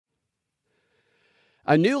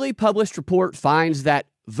A newly published report finds that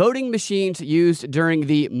voting machines used during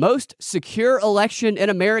the most secure election in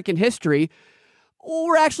American history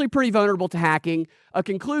were actually pretty vulnerable to hacking, a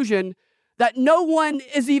conclusion that no one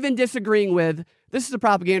is even disagreeing with. This is the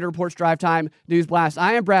Propaganda Report's Drive Time News Blast.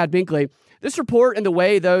 I am Brad Binkley. This report and the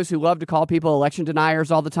way those who love to call people election deniers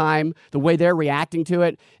all the time, the way they're reacting to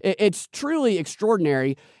it, it's truly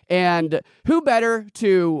extraordinary. And who better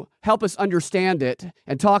to help us understand it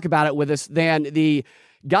and talk about it with us than the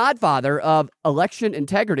godfather of election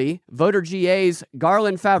integrity, Voter GA's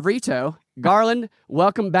Garland Favorito. Garland,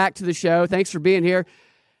 welcome back to the show. Thanks for being here.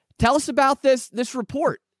 Tell us about this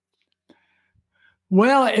report.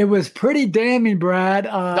 Well, it was pretty damning, Brad. The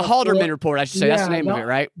Halderman report, I should say. That's the name of it,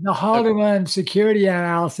 right? The Halderman security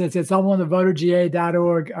analysis. It's on the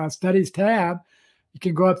voterga.org studies tab. You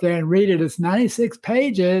can go up there and read it. It's 96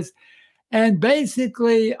 pages. And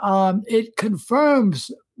basically, it confirms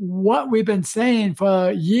what we've been saying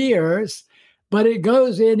for years, but it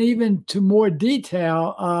goes in even to more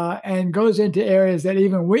detail and goes into areas that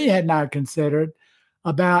even we had not considered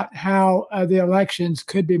about how the elections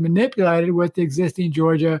could be manipulated with the existing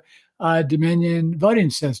Georgia Dominion voting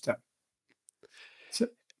system. So,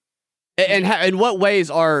 and in what ways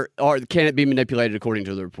can it be manipulated according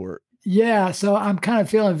to the report? Yeah, so I'm kind of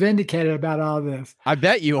feeling vindicated about all this. I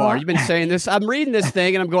bet you are. You've been saying this. I'm reading this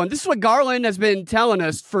thing and I'm going, this is what Garland has been telling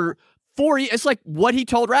us for 4 years. It's like what he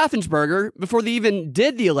told Raffensperger before they even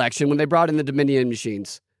did the election when they brought in the Dominion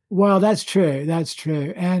machines. Well, that's true. That's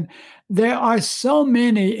true. And there are so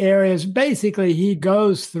many areas. Basically, he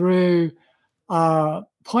goes through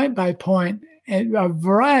point by point in a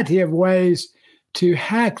variety of ways to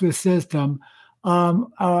hack the system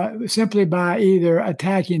simply by either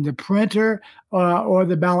attacking the printer or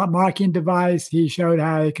the ballot marking device. He showed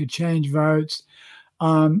how he could change votes.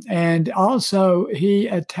 And also, he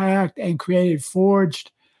attacked and created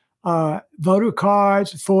forged voter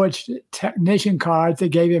cards, forged technician cards that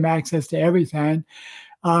gave him access to everything,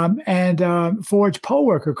 and forged poll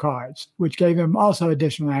worker cards, which gave him also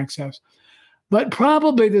additional access. But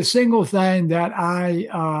probably the single thing that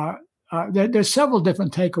there's several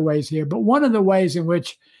different takeaways here, but one of the ways in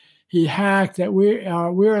which he hacked that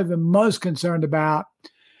we're the most concerned about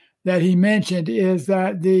that he mentioned is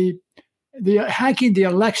that the hacking the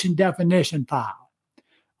election definition file.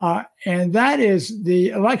 And that is the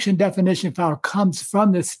election definition file comes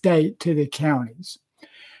from the state to the counties.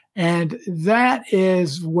 And that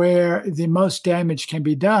is where the most damage can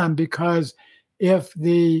be done, because if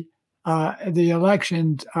the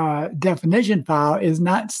election definition file is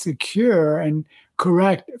not secure and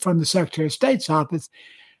correct from the Secretary of State's office,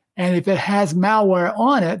 and if it has malware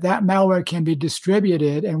on it, that malware can be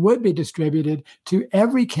distributed and would be distributed to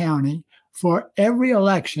every county for every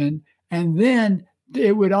election, and then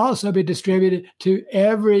it would also be distributed to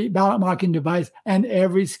every ballot marking device and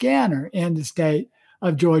every scanner in the state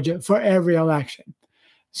of Georgia for every election.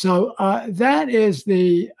 So that is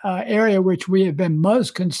the area which we have been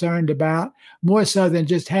most concerned about, more so than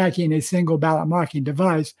just hacking a single ballot marking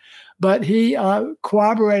device. But he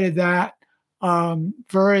corroborated that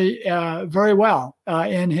very well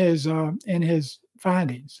in his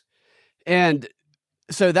findings. And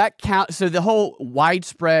so so the whole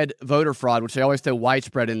widespread voter fraud, which they always throw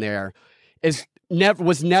widespread in there,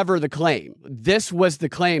 was never the claim. This was the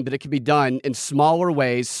claim that it could be done in smaller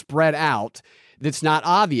ways, spread out. That's not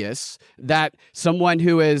obvious, that someone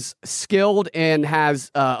who is skilled and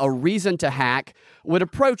has a reason to hack would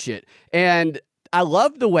approach it. And I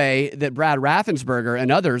love the way that Brad Raffensperger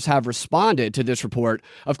and others have responded to this report.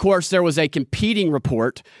 Of course, there was a competing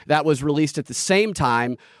report that was released at the same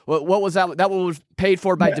time. What was that? That one was paid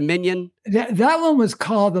for by Dominion? That one was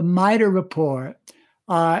called the MITRE report.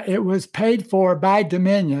 It was paid for by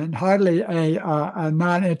Dominion, hardly a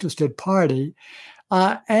non-interested party.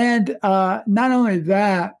 And not only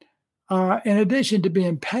that, in addition to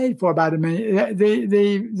being paid for by Dominion,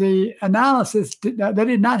 the analysis, they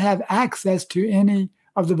did not have access to any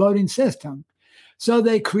of the voting system. So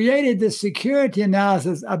they created this security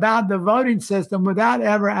analysis about the voting system without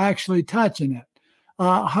ever actually touching it.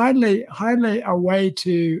 Hardly a way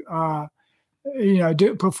to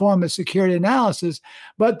perform a security analysis.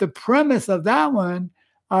 But the premise of that one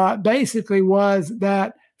basically was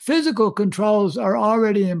that physical controls are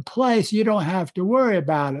already in place. You don't have to worry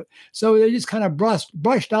about it. So they just kind of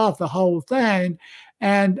brushed off the whole thing.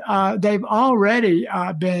 And they've already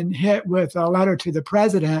been hit with a letter to the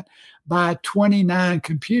president by 29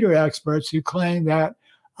 computer experts who claim that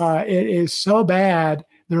it is so bad,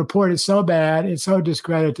 the report is so bad, it's so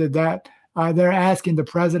discredited that they're asking the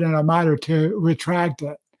president of MITRE to retract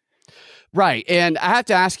it. Right. And I have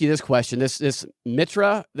to ask you this question. This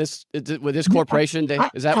Mitra, with this corporation, I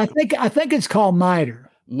think it's called MITRE.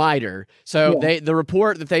 MITRE. So the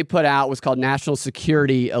report that they put out was called National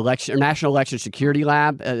Election Security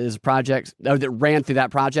Lab, is a project that ran through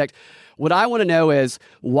that project. What I want to know is,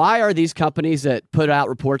 why are these companies that put out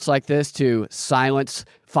reports like this to silence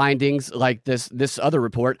findings like this other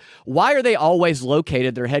report, why are they always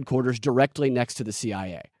located their headquarters directly next to the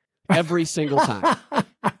CIA every single time?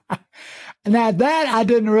 Now that I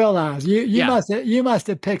didn't realize. You must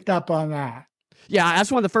have picked up on that. Yeah,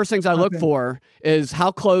 that's one of the first things I look for is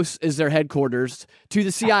how close is their headquarters to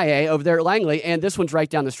the CIA over there at Langley, and this one's right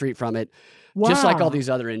down the street from it, just like all these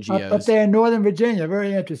other NGOs. But they're in Northern Virginia.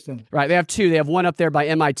 Very interesting. Right, they have two. They have one up there by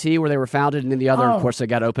MIT where they were founded, and then the other, of course, they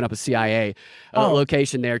got to open up a CIA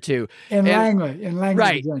location there too. In Langley,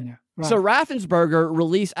 Virginia. Right. So Raffensperger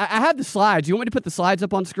released. I have the slides. You want me to put the slides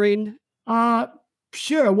up on screen?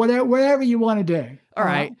 Sure, whatever you want to do. All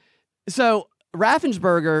right. So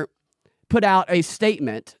Raffensperger put out a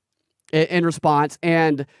statement in response,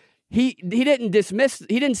 and he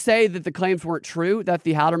didn't say that the claims weren't true that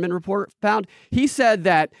the Halderman report found. He said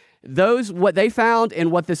that what they found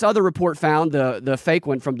and what this other report found, the fake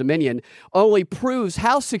one from Dominion, only proves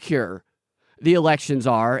how secure the elections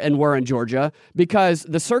are and were in Georgia, because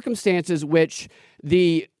the circumstances which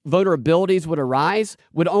the vulnerabilities would arise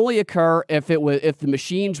would only occur if the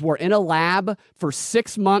machines were in a lab for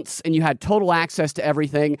 6 months and you had total access to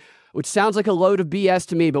everything, which sounds like a load of BS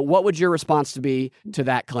to me. But what would your response be to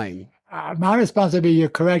that claim? My response would be, you're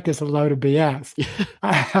correct, it's a load of BS.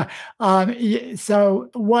 So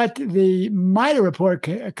what the MITRE report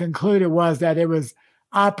concluded was that it was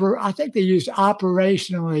I think they used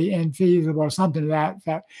operationally infeasible or something to that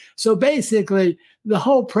effect. So basically, the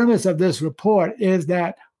whole premise of this report is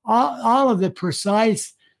that all of the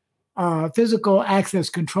precise physical access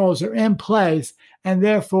controls are in place, and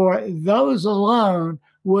therefore those alone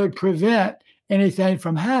would prevent anything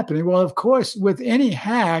from happening. Well, of course, with any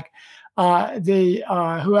hack,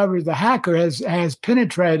 whoever the hacker has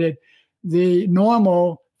penetrated the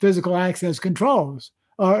normal physical access controls,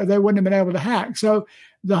 or they wouldn't have been able to hack. So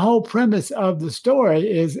the whole premise of the story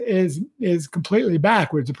is completely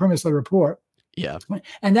backwards, the premise of the report. Yeah.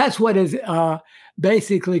 And that's what has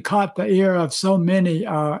basically caught the ear of so many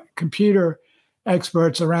computer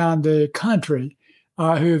experts around the country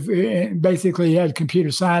who've basically had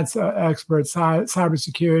computer science experts,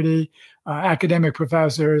 cybersecurity, academic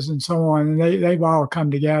professors, and so on. And they've all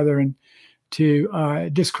come together and to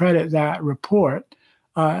discredit that report.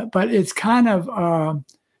 But it's kind of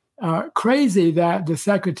crazy that the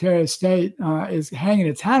Secretary of State is hanging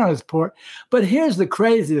its hat on his report. But here's the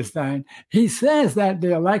craziest thing. He says that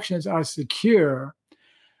the elections are secure,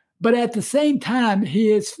 but at the same time,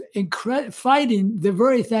 he is fighting the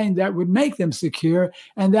very thing that would make them secure,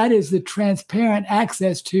 and that is the transparent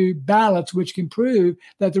access to ballots, which can prove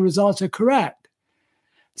that the results are correct.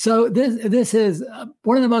 So this is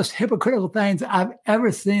one of the most hypocritical things I've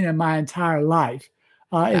ever seen in my entire life.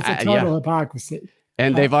 It's a total hypocrisy.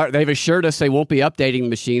 And they've assured us they won't be updating the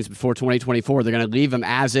machines before 2024. They're going to leave them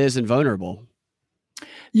as is and vulnerable.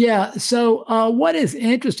 Yeah. So what is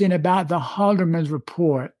interesting about the Halderman's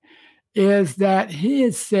report is that he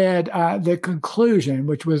has said the conclusion,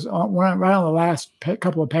 which was right on the last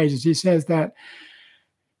couple of pages. He says that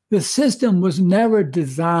the system was never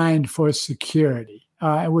designed for security,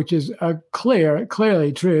 which is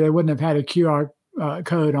clearly true. They wouldn't have had a QR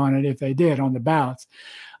code on it if they did on the ballots.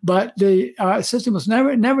 But the system was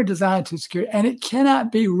never designed to secure, and it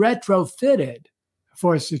cannot be retrofitted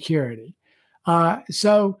for security.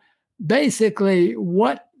 So basically,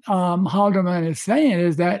 what Halderman is saying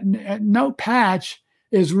is that no patch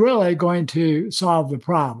is really going to solve the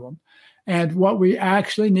problem. And what we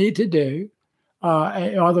actually need to do,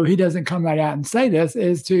 although he doesn't come right out and say this,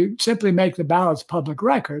 is to simply make the ballots public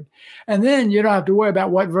record. And then you don't have to worry about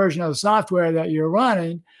what version of the software that you're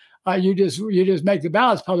running. You just make the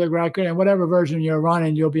ballots public record, and whatever version you're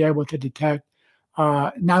running, you'll be able to detect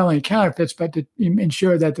not only counterfeits, but to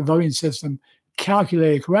ensure that the voting system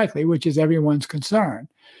calculated correctly, which is everyone's concern.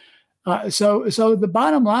 So the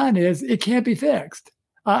bottom line is it can't be fixed.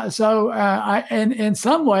 In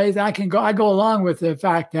some ways, I go along with the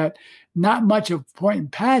fact that not much of a point in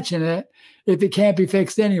patching it if it can't be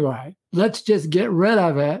fixed anyway. Let's just get rid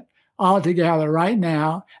of it altogether right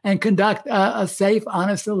now and conduct a safe,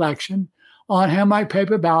 honest election on hand-marked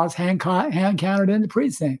paper ballots, hand counted in the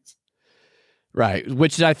precincts. Right,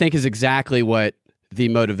 which I think is exactly what the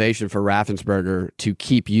motivation for Raffensperger to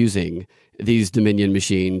keep using these Dominion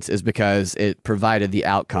machines is, because it provided the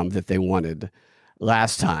outcome that they wanted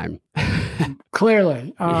last time.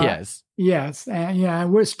 Clearly. Yes. Yes, and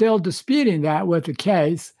and we're still disputing that with the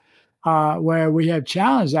case where we have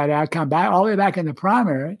challenged that outcome back all the way back in the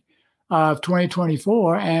primary of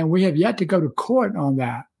 2024, and we have yet to go to court on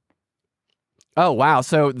that. Oh, wow.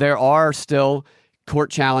 So there are still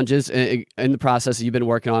court challenges in the process that you've been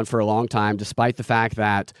working on for a long time, despite the fact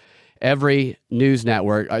that every news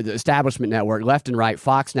network, the establishment network, left and right,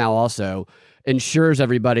 Fox now also, ensures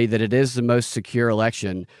everybody that it is the most secure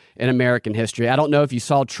election in American history. I don't know if you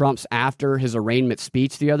saw Trump's after his arraignment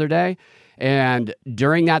speech the other day. And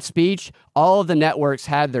during that speech, all of the networks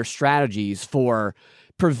had their strategies for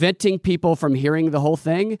preventing people from hearing the whole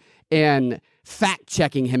thing and fact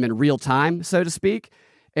checking him in real time, so to speak.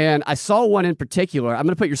 And I saw one in particular. I'm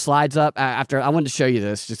going to put your slides up after. I wanted to show you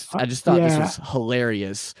this. I just thought this was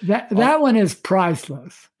hilarious. That one is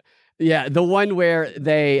priceless. Yeah, the one where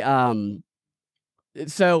they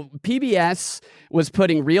so PBS was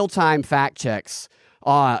putting real-time fact checks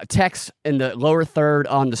text in the lower third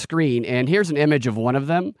on the screen, and here's an image of one of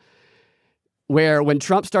them where when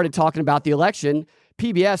Trump started talking about the election,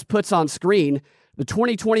 PBS puts on screen the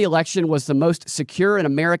 2020 election was the most secure in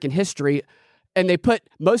American history. And they put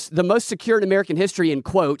the most secure in American history in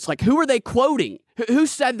quotes. Like, who are they quoting? Who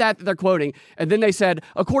said that they're quoting? And then they said,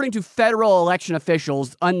 according to federal election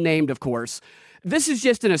officials, unnamed, of course. This is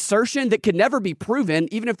just an assertion that could never be proven,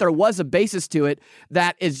 even if there was a basis to it,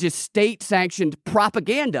 that is just state-sanctioned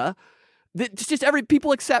propaganda that just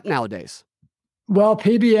people accept nowadays. Well,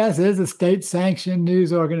 PBS is a state-sanctioned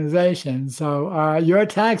news organization, so your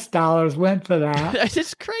tax dollars went for that.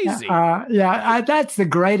 It's crazy. That's the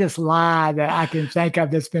greatest lie that I can think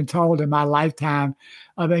of that's been told in my lifetime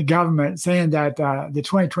of a government, saying that the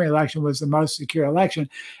 2020 election was the most secure election.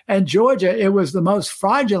 And Georgia, it was the most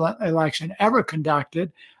fraudulent election ever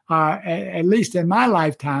conducted, at least in my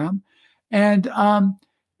lifetime. And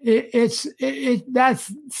that's the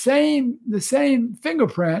same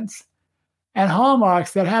fingerprints and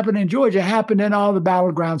hallmarks that happened in Georgia happened in all the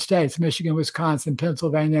battleground states, Michigan, Wisconsin,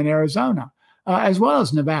 Pennsylvania, and Arizona, as well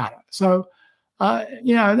as Nevada. So,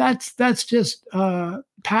 that's just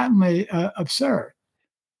patently absurd.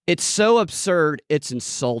 It's so absurd, it's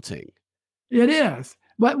insulting. It is.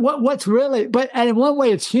 But and in one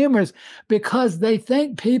way it's humorous because they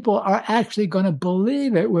think people are actually going to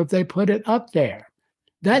believe it if they put it up there.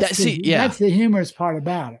 That's the humorous part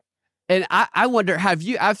about it. And I wonder,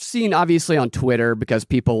 I've seen obviously on Twitter because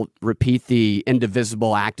people repeat the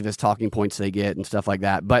indivisible activist talking points they get and stuff like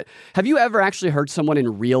that. But have you ever actually heard someone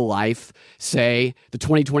in real life say the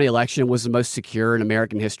 2020 election was the most secure in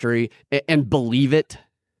American history and believe it?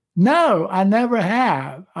 No, I never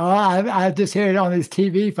have. I just hear it on this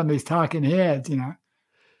TV from these talking heads,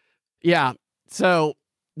 Yeah. So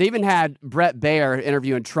they even had Brett Baier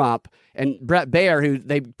interviewing Trump. And Brett Baier, who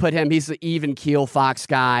they put him, he's the even keel Fox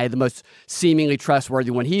guy, the most seemingly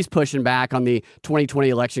trustworthy one. He's pushing back on the 2020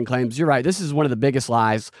 election claims. You're right. This is one of the biggest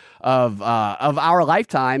lies of our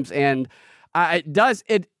lifetimes. And I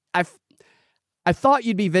thought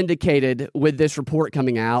you'd be vindicated with this report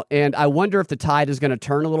coming out. And I wonder if the tide is going to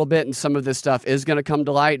turn a little bit and some of this stuff is going to come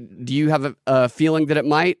to light. Do you have a feeling that it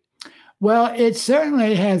might? Well, it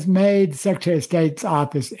certainly has made Secretary of State's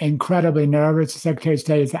office incredibly nervous. The Secretary of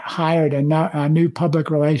State has hired a new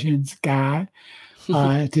public relations guy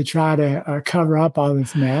to try to cover up all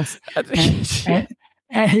this mess.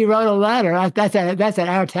 And he wrote a letter. That's at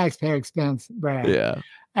our taxpayer expense, Brad. Yeah.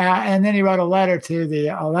 And then he wrote a letter to the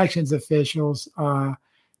elections officials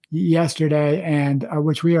yesterday, and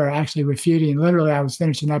which we are actually refuting. Literally, I was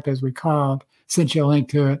finishing up as we called. Sent you a link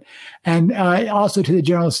to it, and also to the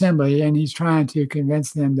General Assembly, and he's trying to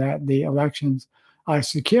convince them that the elections are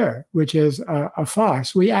secure, which is a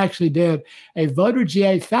farce. We actually did a voter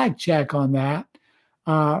GA fact check on that,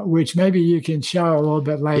 which maybe you can show a little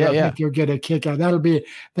bit later. I think you'll get a kick out.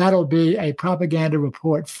 That'll be a propaganda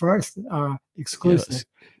report first, exclusive.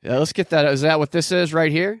 Let's get that. Is that what this is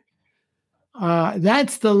right here?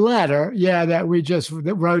 That's the letter, that we just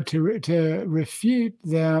wrote to refute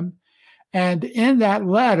them. And in that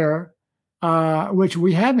letter, which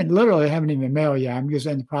we haven't even mailed yet, I'm just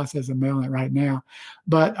in the process of mailing it right now.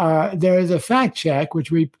 But there is a fact check, which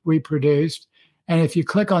we produced. And if you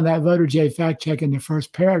click on that voter J fact check in the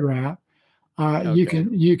first paragraph,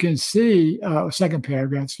 you can see, second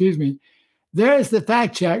paragraph, excuse me, there's the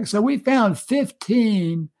fact check. So we found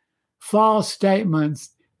 15 false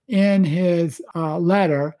statements in his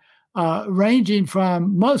letter, ranging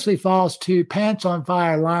from mostly false to pants on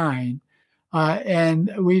fire lying.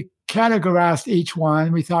 And we categorized each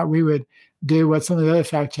one. We thought we would do what some of the other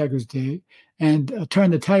fact checkers do and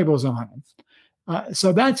turn the tables on them.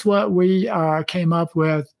 So that's what we came up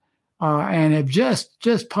with and have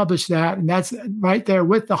just published that. And that's right there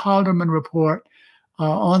with the Halderman report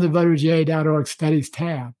on the voterga.org studies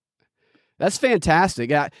tab. That's fantastic.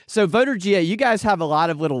 So VoterGA, you guys have a lot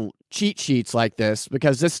of little cheat sheets like this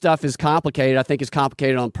because this stuff is complicated. I think it's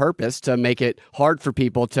complicated on purpose to make it hard for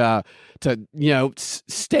people to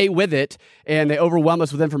stay with it, and they overwhelm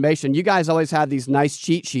us with information. You guys always have these nice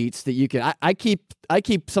cheat sheets that you can. I keep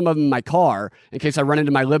some of them in my car in case I run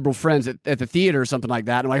into my liberal friends at the theater or something like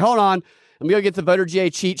that. I'm like, hold on, let me go get the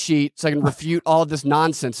VoterGA cheat sheet so I can refute all of this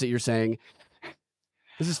nonsense that you're saying.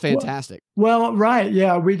 This is fantastic. Well, right.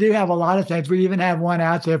 Yeah, we do have a lot of things. We even have one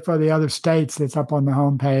out there for the other states that's up on the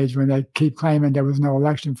homepage when they keep claiming there was no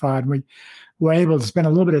election fraud. We were able to spend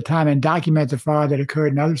a little bit of time and document the fraud that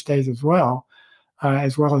occurred in other states as well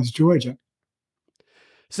as Georgia.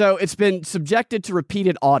 So it's been subjected to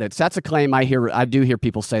repeated audits. That's a claim I hear. I do hear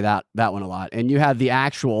people say that one a lot. And you have the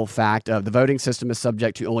actual fact of the voting system is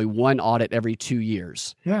subject to only one audit every 2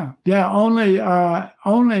 years. Yeah.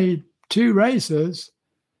 Only 2 races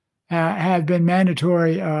have been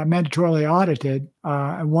mandatorily audited,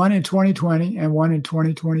 one in 2020 and one in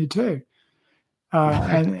 2022.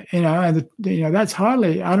 That's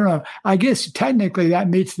hardly, I don't know. I guess technically that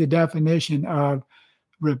meets the definition of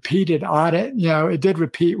repeated audit. It did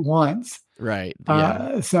repeat once. Right.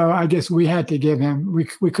 Yeah. So I guess we had to give him,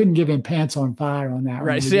 we couldn't give him pants on fire on that.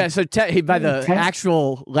 Right. So by the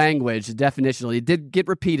actual language, definitionally, it did get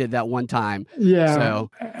repeated that one time. Yeah. So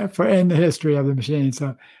in the history of the machine.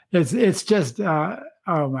 So it's just, oh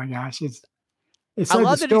my gosh, it's so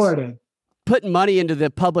distorted. Putting money into the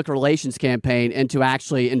public relations campaign into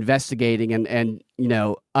actually investigating and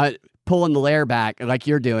pulling the layer back like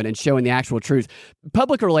you're doing and showing the actual truth.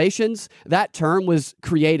 Public relations, that term was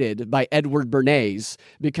created by Edward Bernays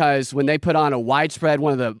because when they put on a widespread,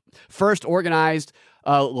 one of the first organized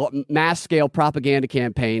mass-scale propaganda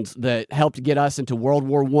campaigns that helped get us into World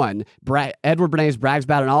War I, Edward Bernays brags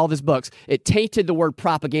about it in all of his books. It tainted the word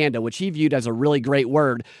propaganda, which he viewed as a really great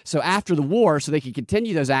word. So after the war, so they could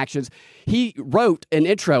continue those actions, he wrote an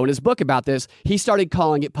intro in his book about this. He started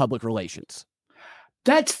calling it public relations.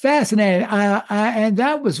 That's fascinating. And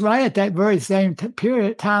that was right at that very same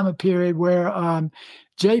time period where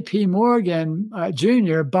J.P. Morgan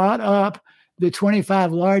Jr. bought up the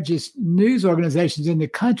 25 largest news organizations in the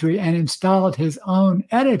country and installed his own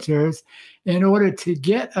editors in order to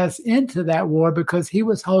get us into that war because he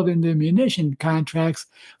was holding the munition contracts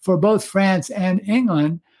for both France and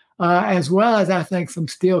England, as well as, I think, some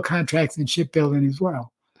steel contracts in shipbuilding as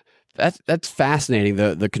well. That's fascinating,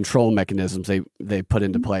 the control mechanisms they put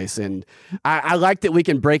into place. And I like that we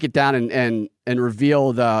can break it down and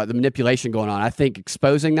reveal the manipulation going on. I think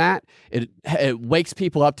exposing that, it wakes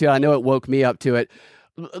people up to it. I know it woke me up to it.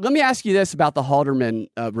 Let me ask you this about the Halderman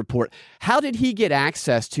report. How did he get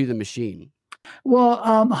access to the machine? Well,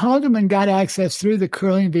 Halderman got access through the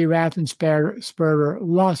Curling v. Raffensperger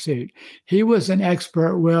lawsuit. He was an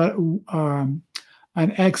expert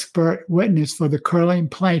witness for the Curling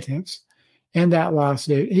plaintiffs in that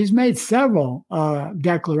lawsuit. He's made several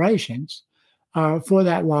declarations for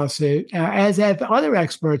that lawsuit, as have other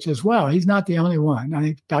experts as well. He's not the only one. I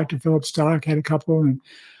think Dr. Philip Stark had a couple and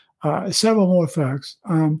several more folks.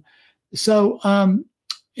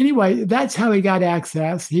 Anyway, that's how he got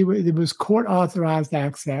access. It was court-authorized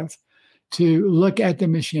access to look at the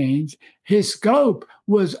machines. His scope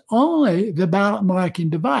was only the ballot marking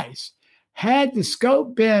device. Had the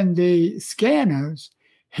scope been the scanners,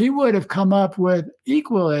 he would have come up with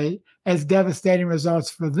equally as devastating results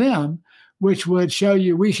for them, which would show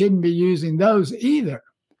you we shouldn't be using those either.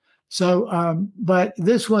 So, but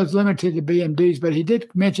this was limited to BMDs, but he did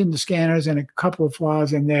mention the scanners and a couple of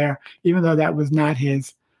flaws in there, even though that was not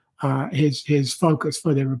his focus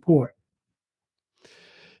for the report.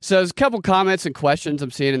 So there's a couple comments and questions I'm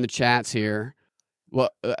seeing in the chats here. Well,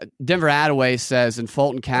 Denver Attaway says in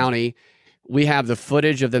Fulton County, we have the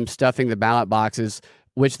footage of them stuffing the ballot boxes,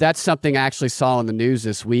 which that's something I actually saw in the news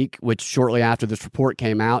this week, which shortly after this report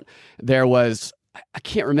came out, there was, I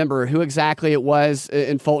can't remember who exactly it was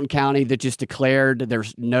in Fulton County that just declared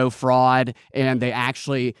there's no fraud, and they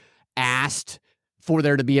actually asked for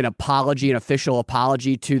there to be an official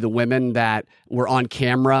apology to the women that were on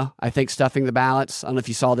camera, I think, stuffing the ballots. I don't know if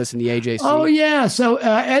you saw this in the AJC. Oh, yeah. So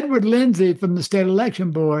Edward Lindsay from the State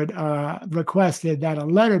Election Board requested that a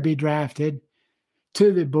letter be drafted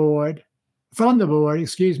to the board, to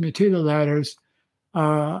the letters,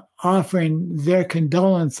 offering their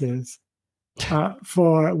condolences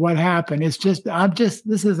for what happened. This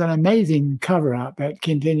is an amazing cover-up that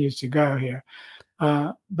continues to go here.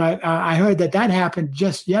 But I heard that happened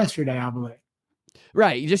just yesterday, I believe.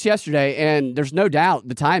 Right, just yesterday, and there's no doubt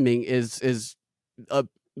the timing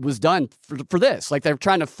was done for this. Like they're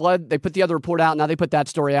trying to flood. They put the other report out. Now they put that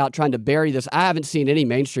story out, trying to bury this. I haven't seen any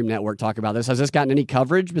mainstream network talk about this. Has this gotten any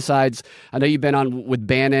coverage besides? I know you've been on with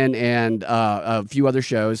Bannon and a few other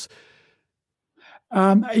shows.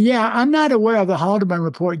 Yeah, I'm not aware of the Halderman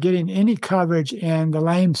report getting any coverage in the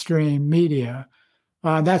lamestream media.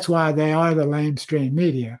 That's why they are the lamestream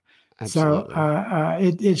media. Absolutely.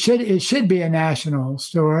 So it should be a national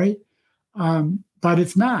story, but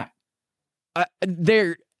it's not.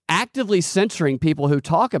 They're actively censoring people who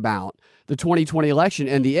talk about the 2020 election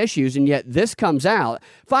and the issues, and yet this comes out.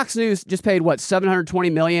 Fox News just paid what,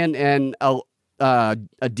 $720 million in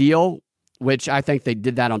a deal, which I think they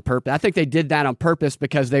did that on purpose. I think they did that on purpose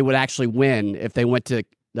because they would actually win if they went to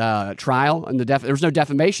trial, and there was no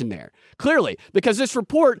defamation there. Clearly, because this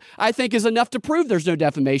report, I think, is enough to prove there's no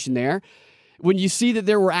defamation there when you see that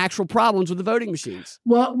there were actual problems with the voting machines.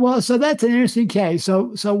 Well, so that's an interesting case.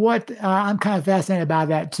 So what I'm kind of fascinated by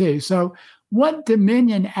that too. So what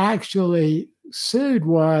Dominion actually sued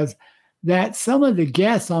was that some of the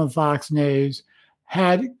guests on Fox News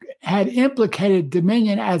had implicated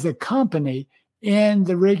Dominion as a company in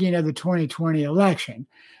the rigging of the 2020 election.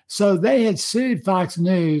 So they had sued Fox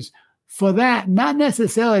News for that, not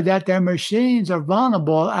necessarily that their machines are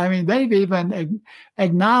vulnerable. I mean, they've even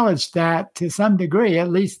acknowledged that to some degree.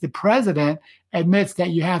 At least the president admits that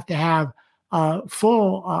you have to have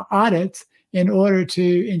full audits in order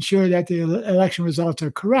to ensure that the election results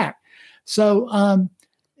are correct. So I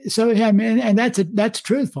mean, and that's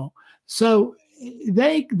truthful. So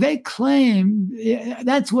they claim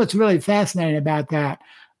that's what's really fascinating about that.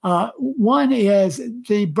 One is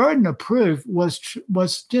the burden of proof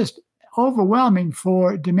was just overwhelming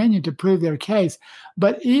for Dominion to prove their case.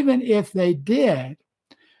 But even if they did,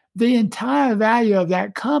 the entire value of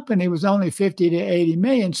that company was only 50 to 80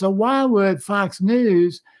 million. So why would Fox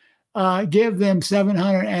News give them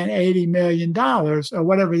 $780 million or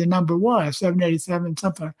whatever the number was, 787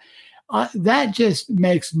 something? That just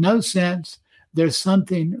makes no sense. There's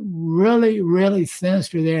something really, really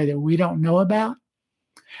sinister there that we don't know about.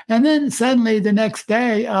 And then suddenly the next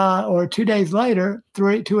day or 2 days later,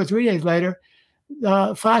 2 or 3 days later,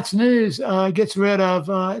 Fox News gets rid of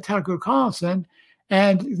Tucker Carlson.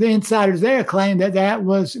 And the insiders there claim that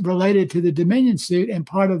was related to the Dominion suit and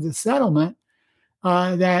part of the settlement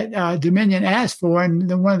that Dominion asked for. And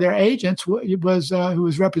then one of their agents who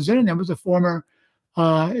was representing them was a former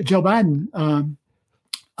Joe Biden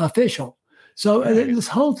official. So this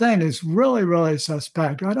whole thing is really, really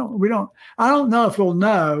suspect. I don't know if we'll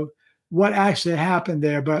know what actually happened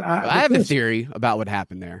there, but I have a theory about what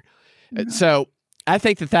happened there. So I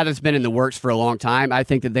think that has been in the works for a long time. I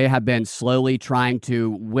think that they have been slowly trying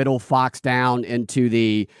to whittle Fox down into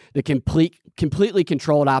the completely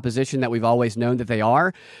controlled opposition that we've always known that they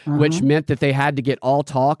are, which meant that they had to get all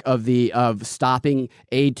talk of stopping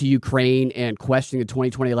aid to Ukraine and questioning the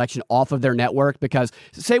 2020 election off of their network. Because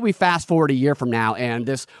say we fast forward a year from now and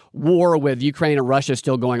this war with Ukraine and Russia is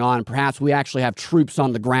still going on, and perhaps we actually have troops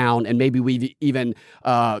on the ground, and maybe we've even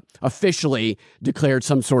officially declared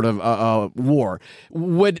some sort of war.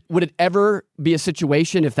 Would it ever be a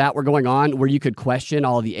situation, if that were going on, where you could question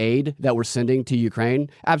all of the aid that we're sending to Ukraine?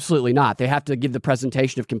 Absolutely not. They have to give the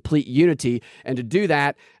presentation of complete unity, and to do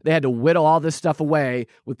that, they had to whittle all this stuff away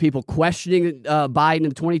with people questioning Biden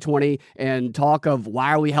in 2020 and talk of why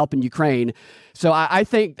are we helping Ukraine. So I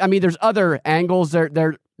think, there's other angles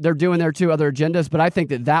they're doing there too, other agendas, but I think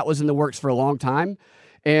that was in the works for a long time,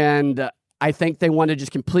 and I think they want to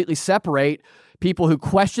just completely separate people who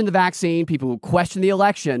question the vaccine, people who question the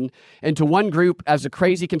election, into one group as the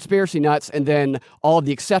crazy conspiracy nuts, and then all of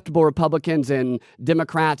the acceptable Republicans and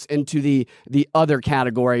Democrats into the other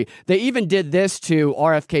category. They even did this to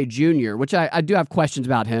RFK Jr., which I do have questions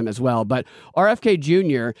about him as well. But RFK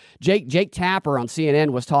Jr., Jake Tapper on CNN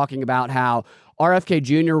was talking about how RFK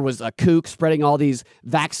Jr. was a kook spreading all these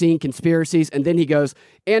vaccine conspiracies. And then he goes,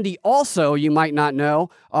 and he also, you might not know,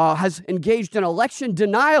 has engaged in election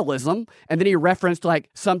denialism. And then he referenced like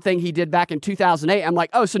something he did back in 2008. I'm like,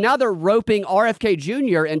 oh, so now they're roping RFK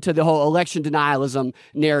Jr. into the whole election denialism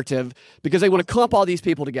narrative because they want to clump all these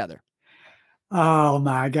people together. Oh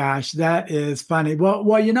my gosh, that is funny.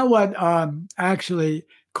 Well, you know what actually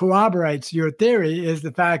corroborates your theory is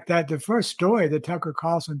the fact that the first story that Tucker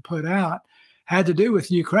Carlson put out had to do with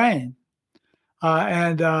Ukraine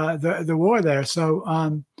and the war there. So,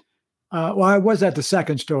 I was at the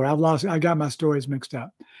second story. I got my stories mixed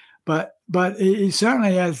up, but he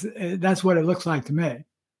certainly has. That's what it looks like to me.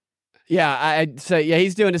 Yeah, I'd say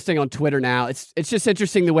he's doing this thing on Twitter now. It's just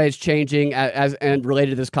interesting the way it's changing as and related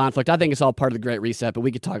to this conflict. I think it's all part of the Great Reset, but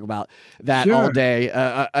we could talk about that all day,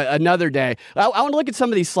 another day. I want to look at some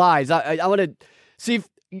of these slides. I want to see if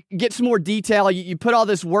get some more detail. You put all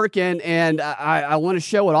this work in, and I want to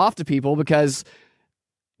show it off to people because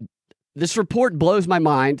this report blows my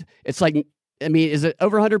mind. It's like, I mean, is it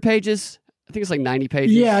over 100 pages? I think it's like 90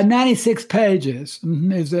 pages. Yeah, 96 pages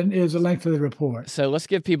is a length of the report. So let's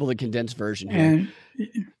give people the condensed version here.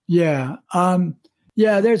 And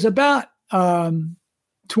there's about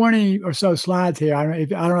 20 or so slides here. I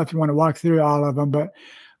don't know if you want to walk through all of them, but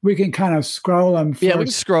we can kind of scroll them. Yeah, we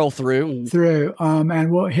can scroll through.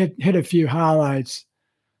 And we'll hit a few highlights.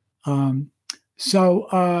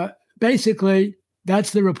 Basically,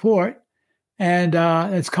 that's the report, and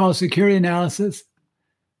it's called Security Analysis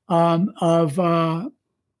of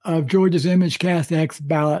Georgia's ImageCast X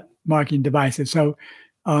ballot marking devices. So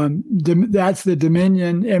that's the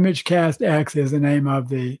Dominion ImageCast X is the name of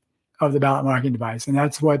the ballot marking device, and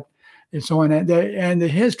that's what it's on. And the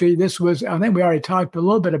history. This was, I think we already talked a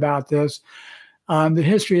little bit about this. The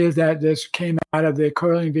history is that this came out of the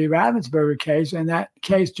Curling v. Ravensburger case, and that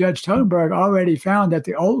case, Judge Totenberg already found that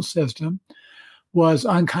the old system was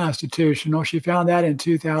unconstitutional. She found that in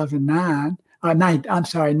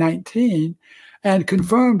 19, and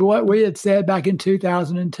confirmed what we had said back in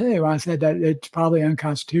 2002. I said that it's probably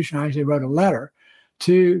unconstitutional. I actually wrote a letter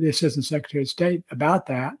to the Assistant Secretary of State about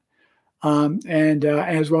that, and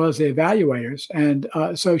as well as the evaluators. And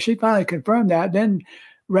so she finally confirmed that. Then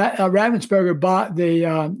Ravensburger bought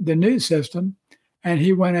the new system, and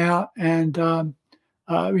he went out and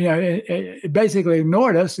it basically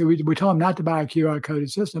ignored us. We told him not to buy a QR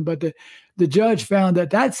coded system, but the judge found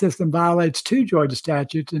that system violates 2 Georgia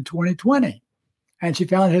statutes in 2020. And she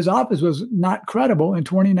found his office was not credible in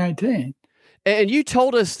 2019. And you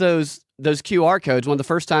told us those QR codes one of the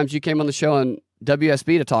first times you came on the show on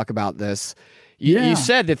WSB to talk about this. You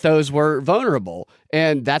said that those were vulnerable.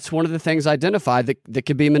 And that's one of the things identified that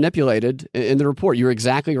could be manipulated in the report. You were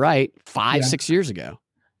exactly right 6 years ago.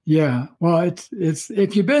 Yeah, well, it's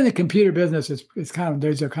if you've been in the computer business, it's kind of,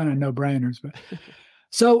 those are kind of no-brainers. But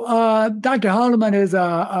so Dr. Halderman is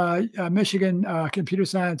a Michigan computer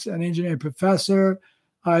science and engineering professor.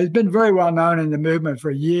 He's been very well known in the movement for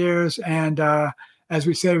years, and as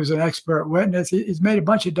we said, he was an expert witness. He's made a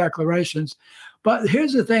bunch of declarations, but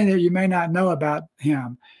here's the thing that you may not know about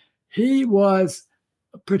him: he was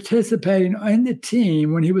participating in the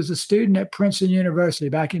team when he was a student at Princeton University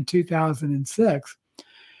back in 2006.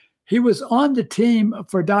 He was on the team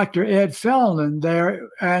for Dr. Ed Felton there,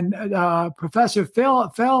 and Professor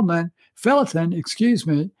Felton,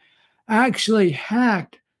 actually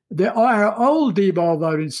hacked our old D-ball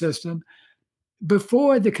voting system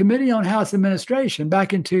before the Committee on House Administration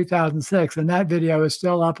back in 2006, and that video is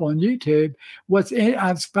still up on YouTube.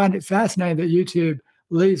 I find it fascinating that YouTube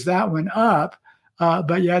leaves that one up,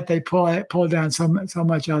 but yet they pull down so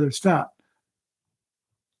much other stuff.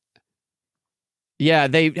 Yeah,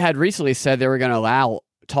 they had recently said they were going to allow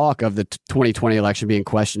talk of the 2020 election being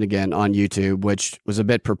questioned again on YouTube, which was a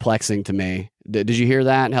bit perplexing to me. Did you hear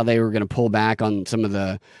that? How they were going to pull back on some of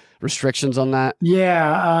the restrictions on that?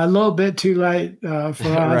 Yeah, a little bit too late for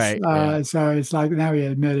us. Right. So it's like now we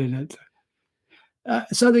admitted it.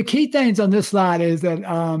 So the key things on this slide is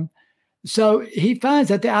that so he finds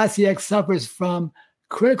that the ICX suffers from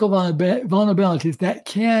critical vulnerabilities that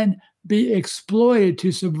can be exploited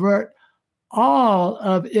to subvert all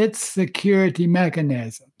of its security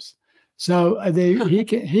mechanisms. So he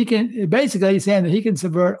can basically, he's saying that he can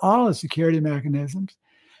subvert all the security mechanisms.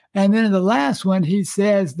 And then in the last one, he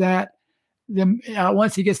says that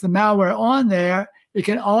once he gets the malware on there, it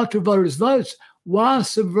can alter voters' votes while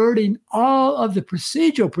subverting all of the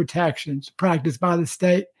procedural protections practiced by the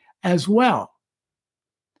state as well.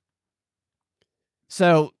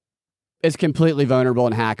 So it's completely vulnerable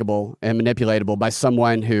and hackable and manipulatable by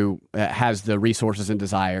someone who has the resources and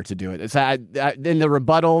desire to do it. It's in the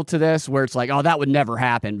rebuttal to this, where it's like, oh, that would never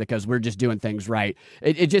happen because we're just doing things right.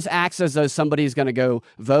 It just acts as though somebody's going to go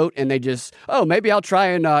vote and they just, oh, maybe I'll try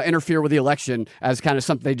and interfere with the election as kind of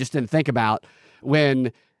something they just didn't think about,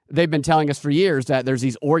 when they've been telling us for years that there's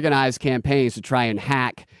these organized campaigns to try and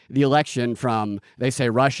hack the election from, they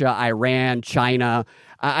say, Russia, Iran, China.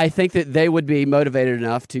 I think that they would be motivated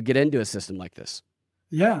enough to get into a system like this.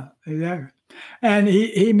 Yeah, exactly. And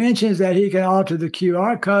he mentions that he can alter the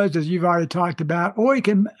QR codes, as you've already talked about, or he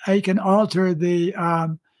can alter the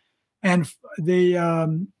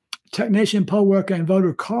technician, poll worker, and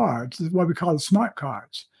voter cards, what we call the smart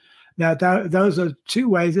cards. Those are 2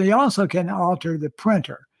 ways. And he also can alter the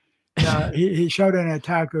printer. he showed an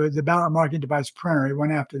attack with the ballot marking device printer. He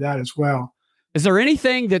went after that as well. Is there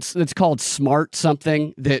anything that's called smart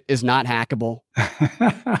something that is not hackable?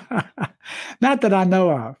 Not that I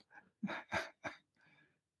know of.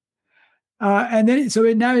 And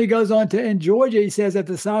then, now he goes on to, in Georgia, he says that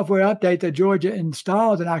the software update that Georgia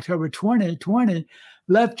installed in October 2020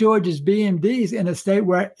 left Georgia's BMDs in a state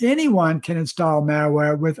where anyone can install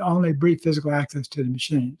malware with only brief physical access to the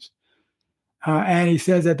machines. And he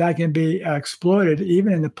says that can be exploited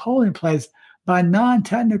even in the polling place by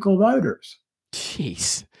non-technical voters.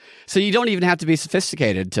 Jeez. So you don't even have to be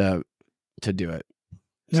sophisticated to do it.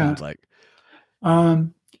 Sounds like.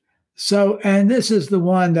 And this is the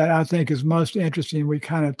one that I think is most interesting. We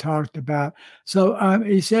kind of talked about. So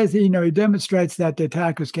he says, he demonstrates that the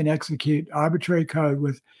attackers can execute arbitrary code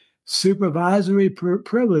with supervisory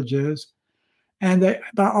privileges, and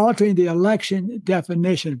by altering the election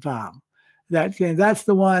definition file. That's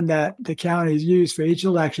the one that the counties use for each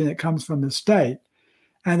election that comes from the state.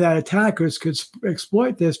 And that attackers could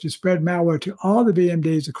exploit this to spread malware to all the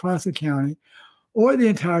BMDs across the county or the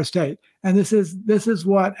entire state. And this is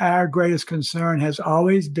what our greatest concern has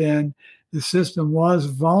always been. The system was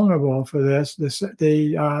vulnerable for this.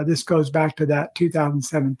 This goes back to that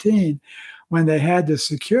 2017 when they had the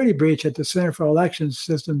security breach at the Center for Election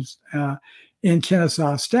Systems in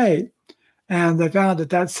Kennesaw State. And they found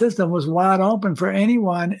that system was wide open for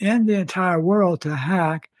anyone in the entire world to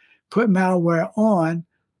hack, put malware on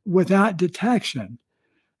without detection.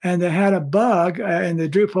 And they had a bug in the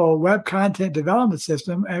Drupal web content development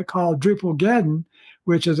system called Drupalgeddon,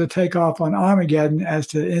 which is a takeoff on Armageddon, as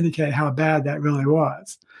to indicate how bad that really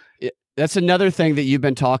was. That's another thing that you've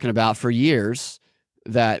been talking about for years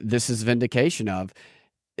that this is vindication of.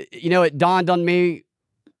 It dawned on me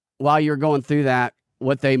while you were going through that,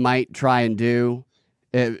 what they might try and do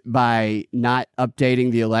by not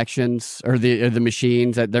updating the elections or the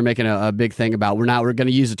machines that they're making a big thing about. We're going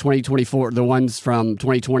to use the 2024, the ones from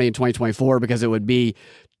 2020 and 2024, because it would be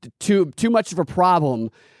too much of a problem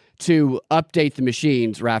to update the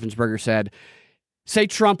machines, Raffensperger said. Say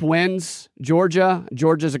Trump wins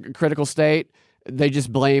Georgia's a critical state. They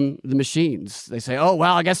just blame the machines. They say, oh,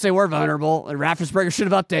 well, I guess they were vulnerable and Raffensperger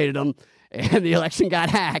should have updated them and the election got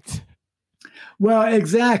hacked. Well,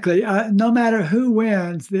 exactly. No matter who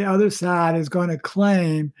wins, the other side is going to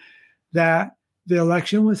claim that the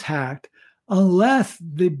election was hacked unless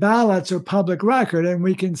the ballots are public record and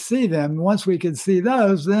we can see them. Once we can see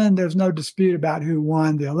those, then there's no dispute about who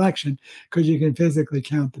won the election because you can physically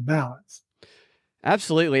count the ballots.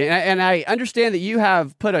 Absolutely. And I understand that you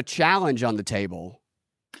have put a challenge on the table.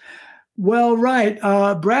 Well, right.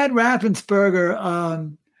 Brad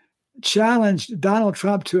Raffensperger challenged Donald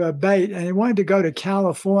Trump to a debate, and he wanted to go to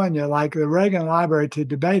California, like the Reagan Library, to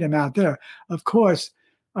debate him out there. Of course,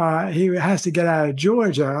 he has to get out of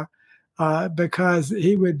Georgia because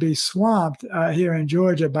he would be swamped here in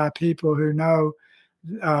Georgia by people who know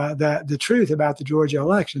the truth about the Georgia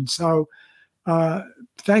election. So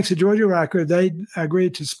thanks to Georgia Record, they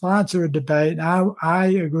agreed to sponsor a debate. I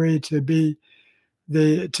agreed to debate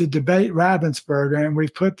Raffensperger, and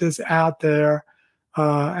we've put this out there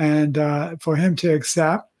and for him to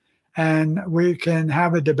accept, and we can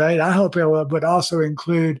have a debate. I hope it would also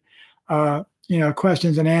include,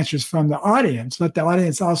 questions and answers from the audience. Let the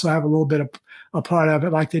audience also have a little bit of a part of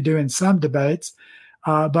it, like they do in some debates.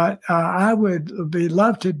 But I would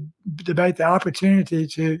love to debate the opportunity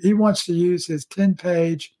he wants to use his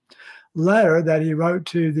 10-page letter that he wrote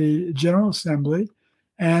to the General Assembly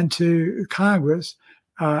and to Congress.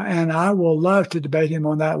 And I will love to debate him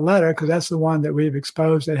on that letter because that's the one that we've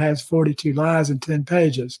exposed that has 42 lies and 10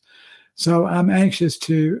 pages. So I'm anxious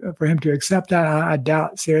for him to accept that. I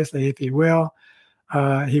doubt seriously if he will.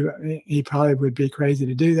 He probably would be crazy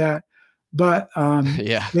to do that. But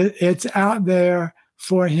it's out there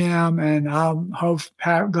for him, and I'm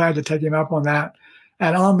glad to take him up on that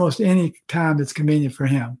at almost any time that's convenient for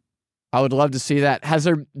him. I would love to see that. Has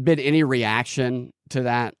there been any reaction to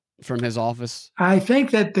that from his office? I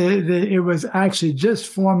think that it was actually just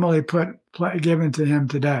formally given to him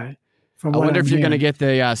today. I wonder if you're going to get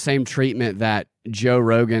the same treatment that Joe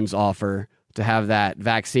Rogan's offer to have that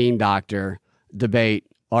vaccine doctor debate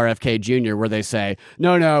RFK Jr., where they say,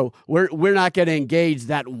 no, we're not going to engage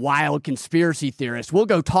that wild conspiracy theorist. We'll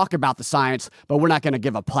go talk about the science, but we're not going to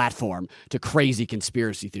give a platform to crazy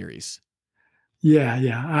conspiracy theories.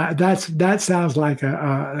 Yeah. That sounds like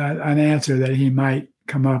an answer that he might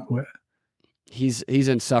come up with. He's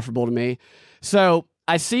insufferable to me. So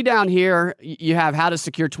I see down here you have how to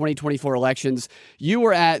secure 2024 elections. You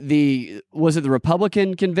were at was it the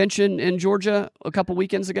Republican convention in Georgia a couple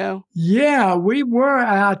weekends ago? Yeah, we were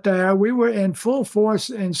out there. We were in full force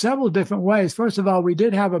in several different ways. First of all, we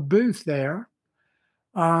did have a booth there.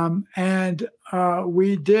 And they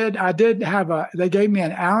gave me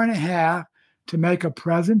an hour and a half to make a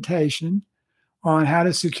presentation on how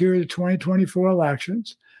to secure the 2024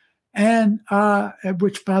 elections. And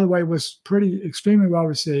which, by the way, was extremely well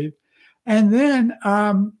received. And then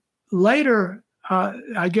later,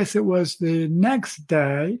 I guess it was the next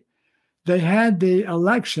day, they had the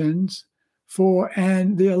elections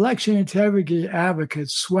and the election integrity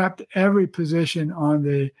advocates swept every position on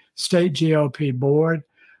the state GOP board.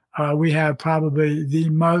 We have probably the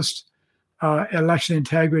most election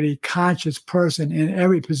integrity conscious person in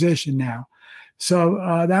every position now.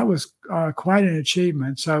 So that was quite an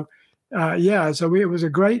achievement. So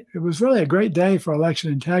it was really a great day for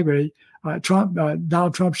election integrity.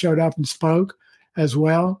 Donald Trump showed up and spoke as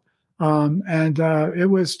well. And it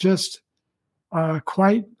was just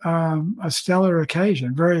quite a stellar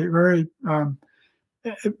occasion. Very, very,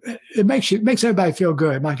 it makes everybody feel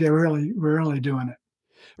good, like they're really doing it.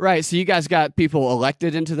 Right. So you guys got people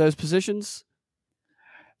elected into those positions?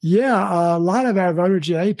 Yeah, a lot of our voter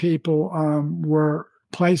GA people were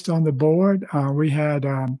placed on the board. We had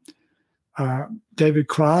David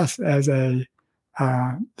Cross as a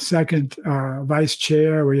second vice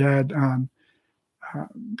chair. We had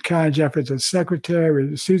Karen Jeffords as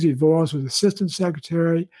secretary. Susie Voyles was assistant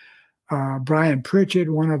secretary. Brian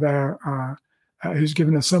Pritchett, one of our who's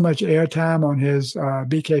given us so much airtime on his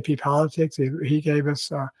BKP politics.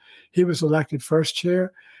 He was elected first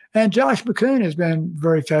chair. And Josh McCoon has been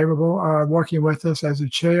very favorable, working with us as a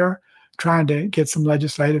chair, trying to get some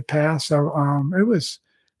legislative passed. So it was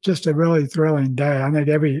just a really thrilling day. I think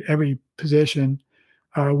every position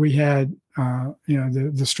we had,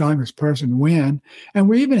 the strongest person win. And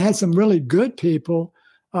we even had some really good people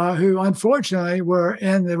who unfortunately were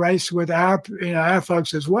in the race with our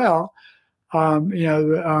folks as well.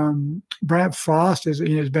 Brent Frost has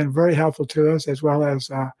been very helpful to us, as well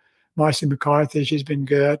as Marcy McCarthy. She's been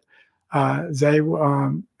good.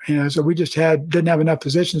 So we just didn't have enough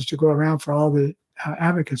positions to go around for all the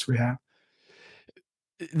advocates we have.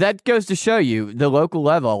 That goes to show you the local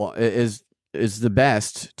level is the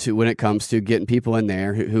best when it comes to getting people in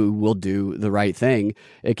there who will do the right thing.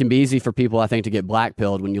 It can be easy for people, I think, to get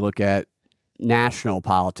blackpilled when you look at national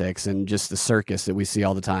politics and just the circus that we see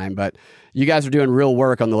all the time. But you guys are doing real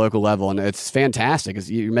work on the local level, and it's fantastic.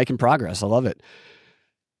 You're making progress. I love it.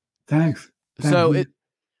 Thanks. So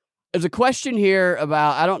there's a question here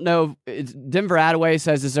about, I don't know, Denver Attaway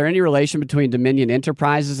says, is there any relation between Dominion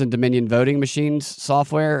Enterprises and Dominion Voting Machines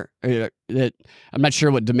software? I'm not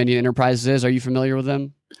sure what Dominion Enterprises is. Are you familiar with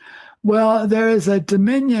them? Well, there is a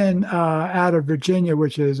Dominion out of Virginia,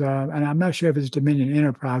 which is, and I'm not sure if it's Dominion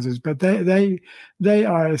Enterprises, but they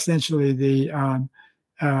are essentially they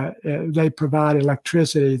provide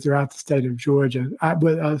electricity throughout the state of Georgia,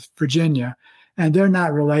 with Virginia, and they're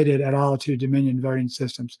not related at all to Dominion Voting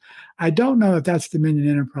Systems. I don't know if that's Dominion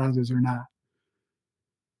Enterprises or not.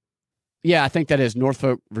 Yeah, I think that is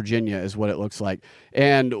Norfolk, Virginia is what it looks like.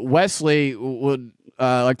 And Wesley would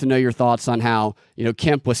like to know your thoughts on how,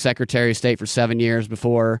 Kemp was Secretary of State for 7 years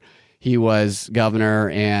before he was governor,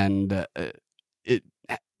 and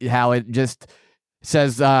how it just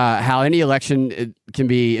says how any election can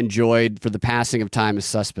be enjoyed for the passing of time is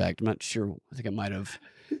suspect. I'm not sure. I think I might have.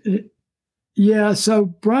 Yeah, so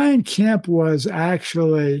Brian Kemp was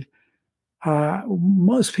actually,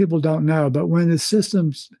 most people don't know, but when the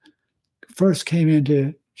systems first came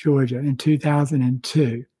into Georgia in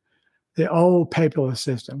 2002, the old paperless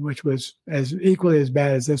system, which was equally as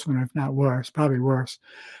bad as this one, if not worse, probably worse.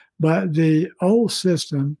 But the old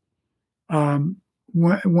system,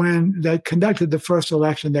 when they conducted the first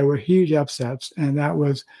election, there were huge upsets, and that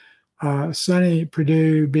was Sonny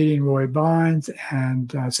Perdue beating Roy Barnes,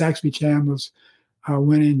 and Saxby Chambliss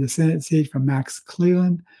winning the Senate seat from Max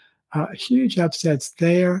Cleland. Huge upsets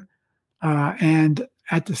there. And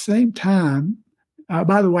at the same time,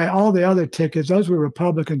 by the way, all the other tickets, those were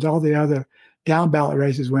Republicans. All the other down ballot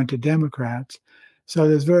races went to Democrats. So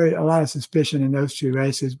there's a lot of suspicion in those two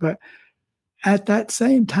races. But at that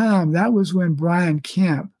same time, that was when Brian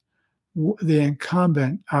Kemp, the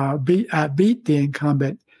incumbent, beat the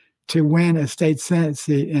incumbent to win a state Senate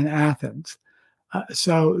seat in Athens.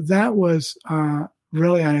 So that was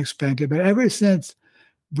really unexpected. But ever since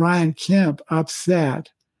Brian Kemp upset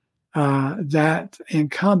that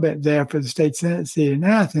incumbent there for the state Senate seat in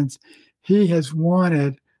Athens, he has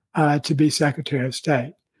wanted to be Secretary of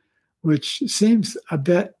State. which seems a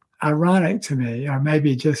bit ironic to me, or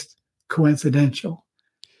maybe just coincidental.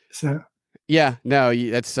 So, yeah, no,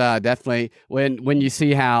 that's definitely when you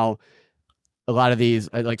see how a lot of these,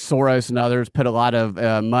 like Soros and others, put a lot of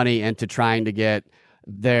money into trying to get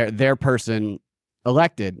their person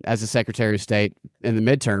elected as a Secretary of State in the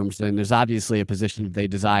midterms, and there's obviously a position that they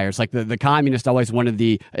desire. It's like the communists always wanted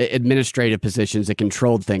the administrative positions that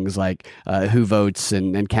controlled things like who votes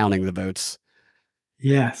and counting the votes.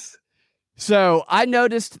 yes. So I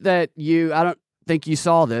noticed that I don't think you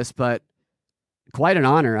saw this, but quite an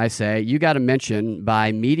honor, I say. You got a mention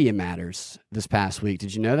by Media Matters this past week.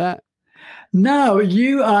 Did you know that? No,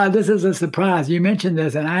 this is a surprise. You mentioned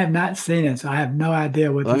this, and I have not seen it, so I have no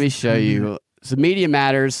idea what. Let me show you. So Media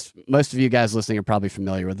Matters, most of you guys listening are probably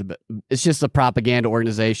familiar with it, but it's just a propaganda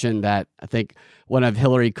organization that I think one of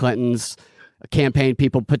Hillary Clinton's campaign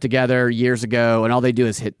people put together years ago, and all they do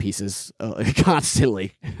is hit pieces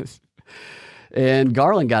constantly. And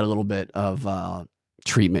Garland got a little bit of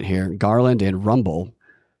treatment here. Garland and Rumble.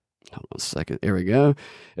 Hold on a second. There we go.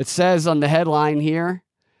 It says on the headline here,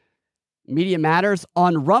 Media Matters,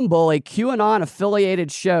 on Rumble, a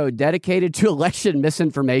QAnon-affiliated show dedicated to election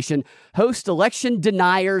misinformation, hosts election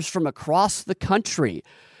deniers from across the country.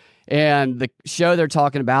 And the show they're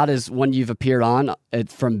talking about is one you've appeared on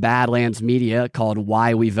from Badlands Media called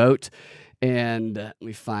Why We Vote. And let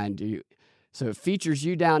me find you. So it features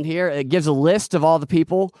you down here. It gives a list of all the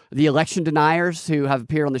people, the election deniers who have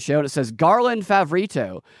appeared on the show. And it says Garland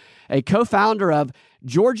Favorito, a co-founder of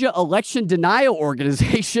Georgia Election Denial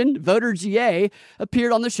Organization, Voter GA,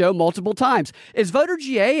 appeared on the show multiple times. Is Voter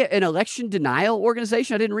GA an election denial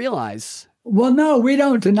organization? I didn't realize. Well, no, we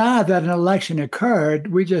don't deny that an election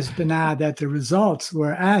occurred. We just deny that the results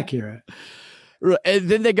were accurate. And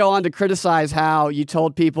then they go on to criticize how you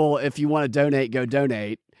told people if you want to donate, go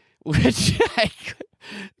donate, which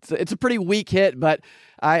it's a pretty weak hit, but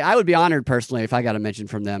I would be honored personally if I got a mention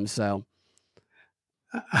from them. So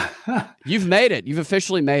you've made it. You've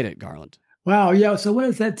officially made it, Garland. Wow. Yeah. So what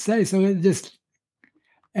does that say? So it just,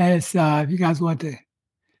 as if you guys want to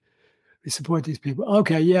support these people.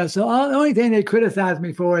 Okay. Yeah. So the only thing they criticize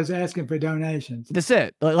me for is asking for donations. That's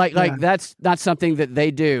it. Like that's not something that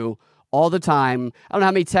they do all the time. I don't know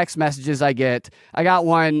how many text messages I get. I got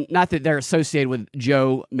one, not that they're associated with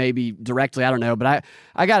Joe, maybe directly, I don't know, but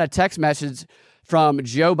I got a text message from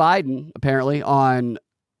Joe Biden, apparently, on,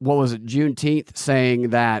 what was it, Juneteenth, saying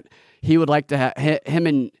that he would like to him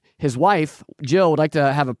and his wife, Jill, would like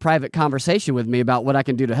to have a private conversation with me about what I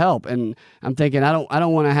can do to help. And I'm thinking, I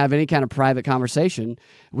don't want to have any kind of private conversation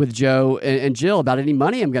with Joe and Jill about any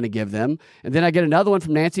money I'm going to give them. And then I get another one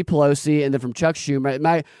from Nancy Pelosi and then from Chuck Schumer.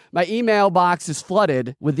 My email box is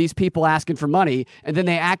flooded with these people asking for money. And then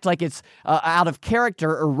they act like it's out of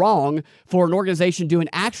character or wrong for an organization doing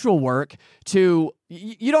actual work to,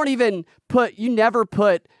 you never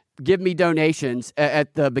put give me donations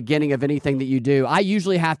at the beginning of anything that you do. I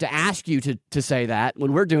usually have to ask you to say that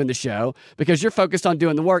when we're doing the show because you're focused on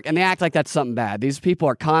doing the work, and they act like that's something bad. These people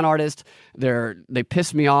are con artists. They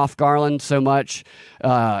piss me off, Garland, so much.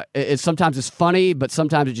 Sometimes it's funny, but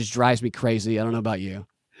sometimes it just drives me crazy. I don't know about you.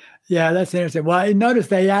 Yeah, that's interesting. Well, notice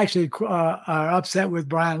they actually are upset with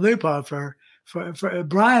Brian Lupo for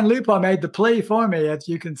Brian Lupo made the plea for me, as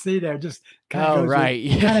you can see there. Just kind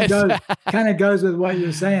of goes with what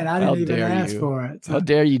you're saying. I didn't even ask for it. So how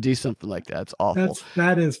dare you do something like that? It's awful.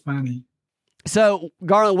 That is funny. So,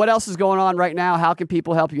 Garland, what else is going on right now? How can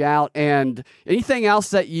people help you out? And anything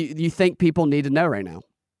else that you think people need to know right now?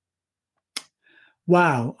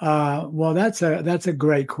 Wow. Well, that's a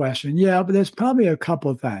great question. Yeah, but there's probably a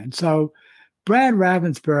couple of things. So, Brad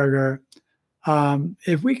Ravensburger.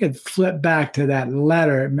 If we could flip back to that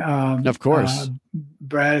letter, of course,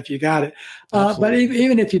 Brad, if you got it, but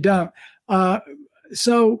even if you don't,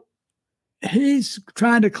 so he's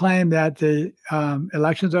trying to claim that the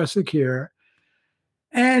elections are secure,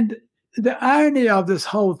 and the irony of this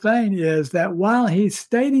whole thing is that while he's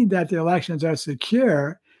stating that the elections are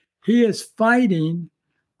secure, he is fighting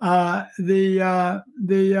the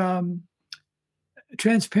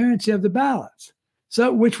transparency of the ballots.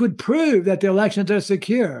 So, which would prove that the elections are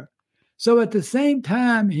secure. So, at the same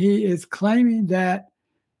time, he is claiming that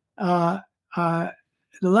the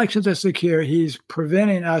elections are secure. He's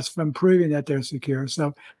preventing us from proving that they're secure.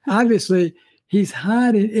 So, obviously, he's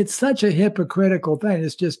hiding. It's such a hypocritical thing.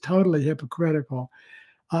 It's just totally hypocritical.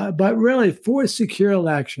 But really, for secure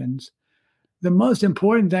elections, the most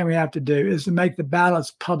important thing we have to do is to make the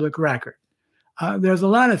ballots public record. There's a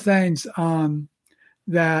lot of things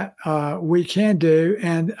that we can do.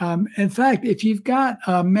 And in fact, if you've got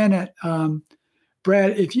a minute,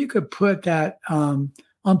 Brad, if you could put that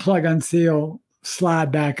unplug, unseal,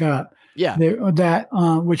 slide back up. Yeah.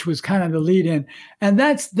 Which was kind of the lead in. And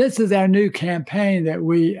this is our new campaign that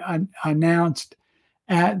we announced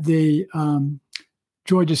at the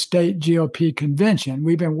Georgia State GOP convention.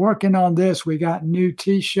 We've been working on this. We got new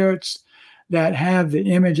T-shirts that have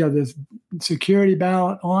the image of this security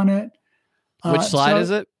ballot on it. Which slide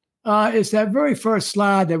is it? It's that very first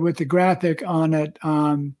slide that with the graphic on it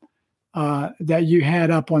that you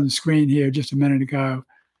had up on the screen here just a minute ago.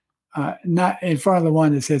 Not in front of the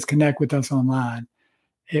one that says connect with us online.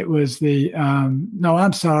 It was no,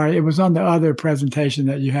 I'm sorry. It was on the other presentation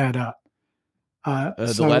that you had up.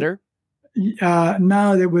 The letter?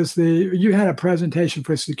 No, it was you had a presentation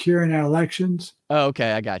for securing our elections. Oh,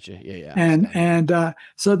 okay. I got you. Yeah. And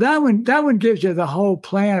so that one gives you the whole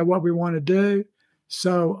plan of what we want to do.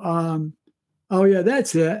 So, oh yeah,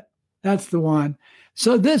 that's it. That's the one.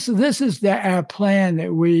 So this is our plan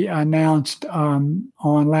that we announced on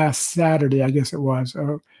last Saturday, I guess it was,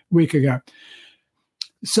 or a week ago.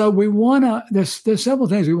 So we want to. There's several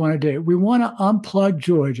things we want to do. We want to unplug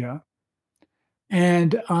Georgia,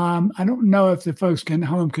 and I don't know if the folks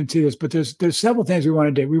home can see this, but there's several things we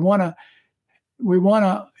want to do. We want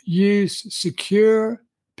to use secure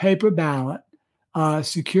paper ballot.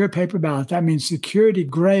 That means security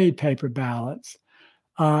grade paper ballots.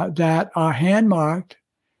 That are hand marked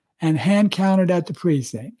and hand counted at the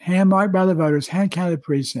precinct, hand marked by the voters, hand counted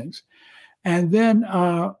precincts. And then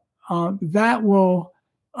that will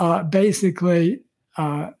basically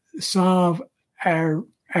solve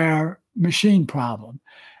our machine problem.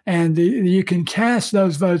 And you can cast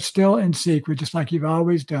those votes still in secret, just like you've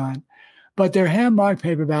always done. But they're hand marked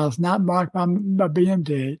paper ballots, not marked by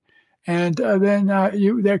BMD. And then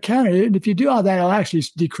they're counted. And if you do all that, it'll actually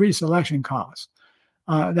decrease election costs.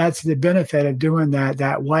 That's the benefit of doing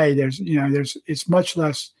that way. It's much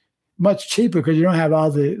cheaper because you don't have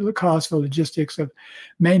all the costs for logistics of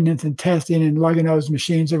maintenance and testing and lugging those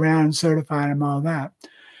machines around and certifying them, all that.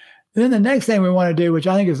 Then the next thing we want to do, which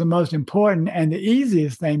I think is the most important and the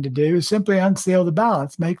easiest thing to do, is simply unseal the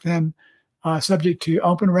ballots, make them subject to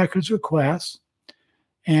open records requests,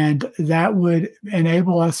 and that would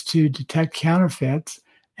enable us to detect counterfeits.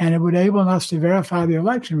 And it would enable us to verify the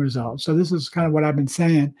election results. So this is kind of what I've been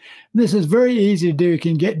saying. This is very easy to do. It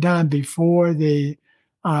can get done before the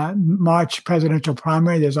March presidential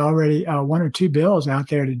primary. There's already one or two bills out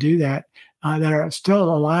there to do that that are still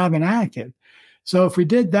alive and active. So if we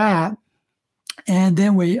did that, and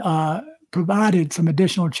then we provided some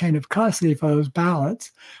additional chain of custody for those ballots,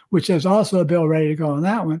 which there's also a bill ready to go on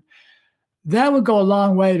that one, that would go a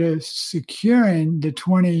long way to securing the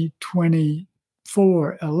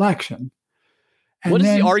 2024 election. And what is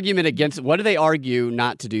the argument against it? What do they argue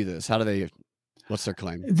not to do this? What's their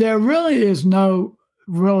claim? There really is no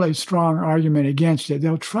really strong argument against it.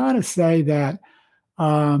 They'll try to say that,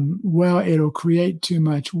 it'll create too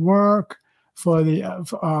much work for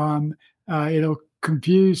it'll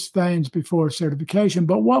confuse things before certification.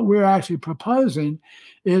 But what we're actually proposing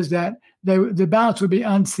is that the ballots would be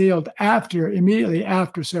unsealed immediately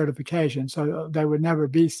after certification, so they would never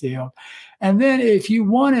be sealed. And then if you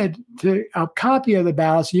wanted a copy of the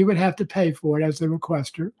ballots, you would have to pay for it as the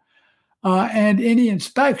requester. And any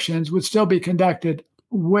inspections would still be conducted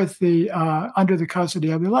with under the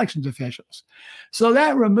custody of the elections officials. So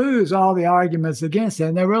that removes all the arguments against it.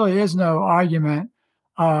 And there really is no argument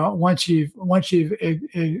once you've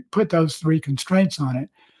put those three constraints on it.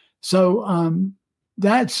 So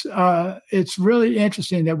it's really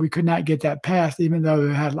interesting that we could not get that passed, even though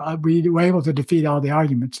we were able to defeat all the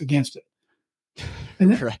arguments against it.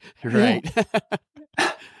 And then, right.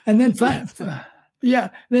 Yeah. And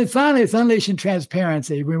then finally, it's unleashing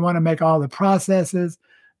transparency. We want to make all the processes,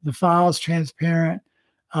 the files transparent.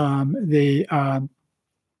 The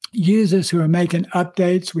users who are making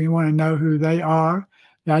updates, we want to know who they are.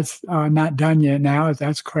 That's not done yet now.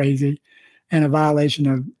 That's crazy and a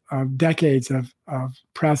violation of decades of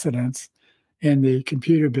precedence in the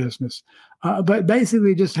computer business. But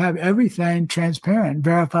basically just have everything transparent,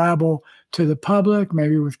 verifiable to the public,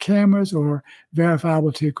 maybe with cameras, or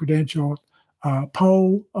verifiable to credentialed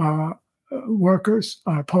poll workers,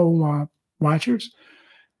 poll watchers.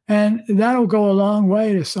 And that'll go a long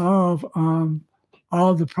way to solve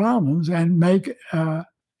all the problems and make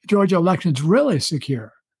Georgia elections really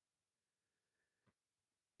secure.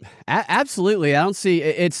 Absolutely. I don't see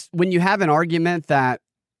it's when you have an argument that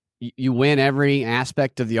you win every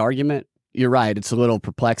aspect of the argument. You're right. It's a little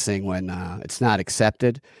perplexing when it's not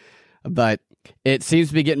accepted, but it seems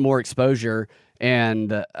to be getting more exposure.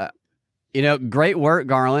 And Great work,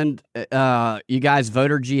 Garland. You guys,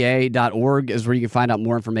 voterga.org is where you can find out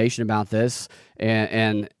more information about this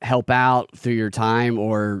and help out through your time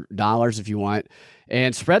or dollars if you want.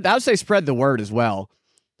 And I would say spread the word as well.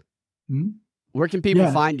 Mm-hmm. Where can people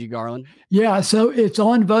find you, Garland? Yeah, so it's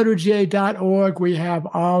on voterga.org. We have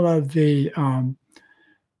all of the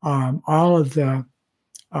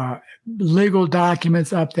legal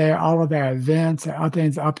documents up there, all of our events, our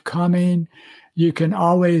things upcoming. You can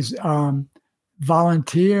always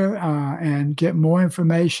volunteer and get more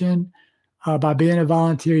information by being a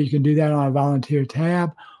volunteer. You can do that on a volunteer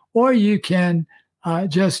tab, or you can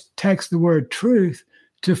just text the word truth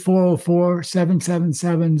to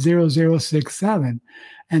 404-777-0067,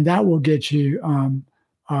 and that will get you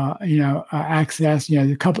access.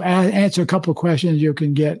 Answer a couple of questions. You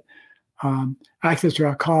can get access to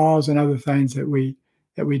our calls and other things that we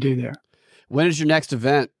do there. When is your next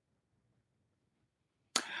event?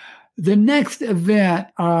 The next event,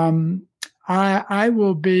 I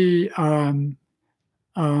will be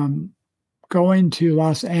going to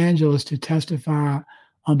Los Angeles to testify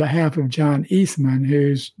on behalf of John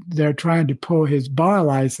Eastman, they're trying to pull his bar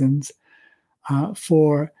license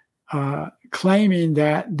for claiming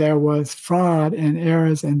that there was fraud and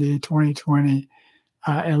errors in the 2020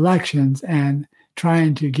 elections, and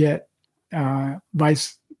trying to get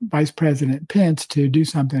Vice President Pence to do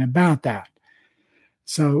something about that.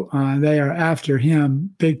 So they are after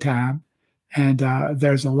him big time. And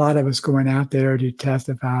there's a lot of us going out there to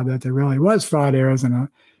testify that there really was fraud, errors, and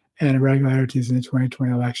irregularities in the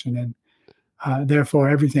 2020 election. And therefore,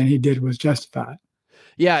 everything he did was justified.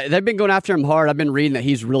 Yeah, they've been going after him hard. I've been reading that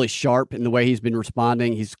he's really sharp in the way he's been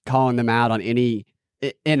responding. He's calling them out on any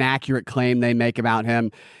inaccurate claim they make about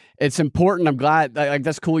him. It's important. I'm glad.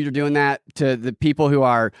 That's cool you're doing that to the people who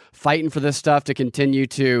are fighting for this stuff to continue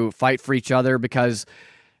to fight for each other, because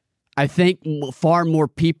I think far more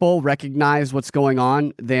people recognize what's going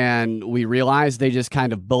on than we realize. They just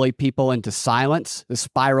kind of bully people into silence, the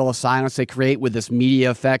spiral of silence they create with this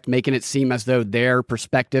media effect, making it seem as though their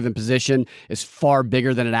perspective and position is far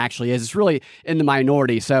bigger than it actually is. It's really in the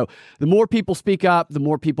minority. So the more people speak up, the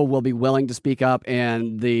more people will be willing to speak up,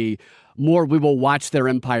 and the more we will watch their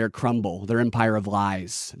empire crumble, their empire of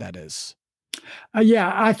lies, that is.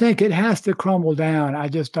 I think it has to crumble down.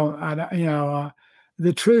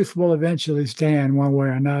 The truth will eventually stand one way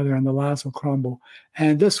or another, and the lies will crumble.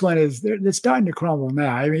 And this one it's starting to crumble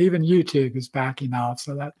now. I mean, even YouTube is backing off.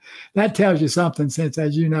 So that tells you something, since,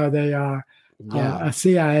 as you know, they are a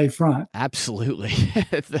CIA front. Absolutely.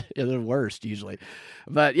 They're the worst usually.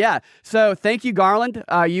 But yeah, so thank you, Garland.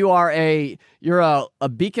 You're a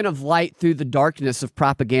beacon of light through the darkness of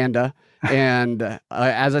propaganda. And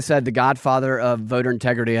as I said, the godfather of voter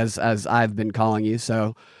integrity, as I've been calling you.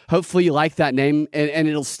 So hopefully you like that name, and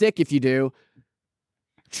it'll stick if you do.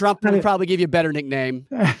 Trump will probably give you a better nickname.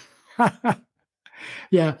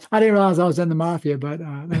 Yeah, I didn't realize I was in the mafia, but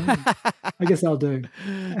I guess I'll do.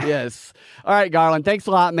 Yes. All right, Garland. Thanks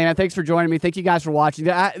a lot, man. Thanks for joining me. Thank you guys for watching.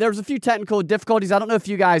 There was a few technical difficulties. I don't know if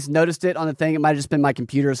you guys noticed it on the thing. It might have just been my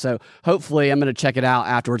computer. So hopefully I'm going to check it out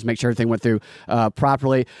afterwards, make sure everything went through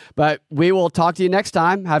properly. But we will talk to you next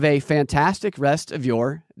time. Have a fantastic rest of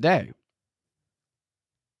your day.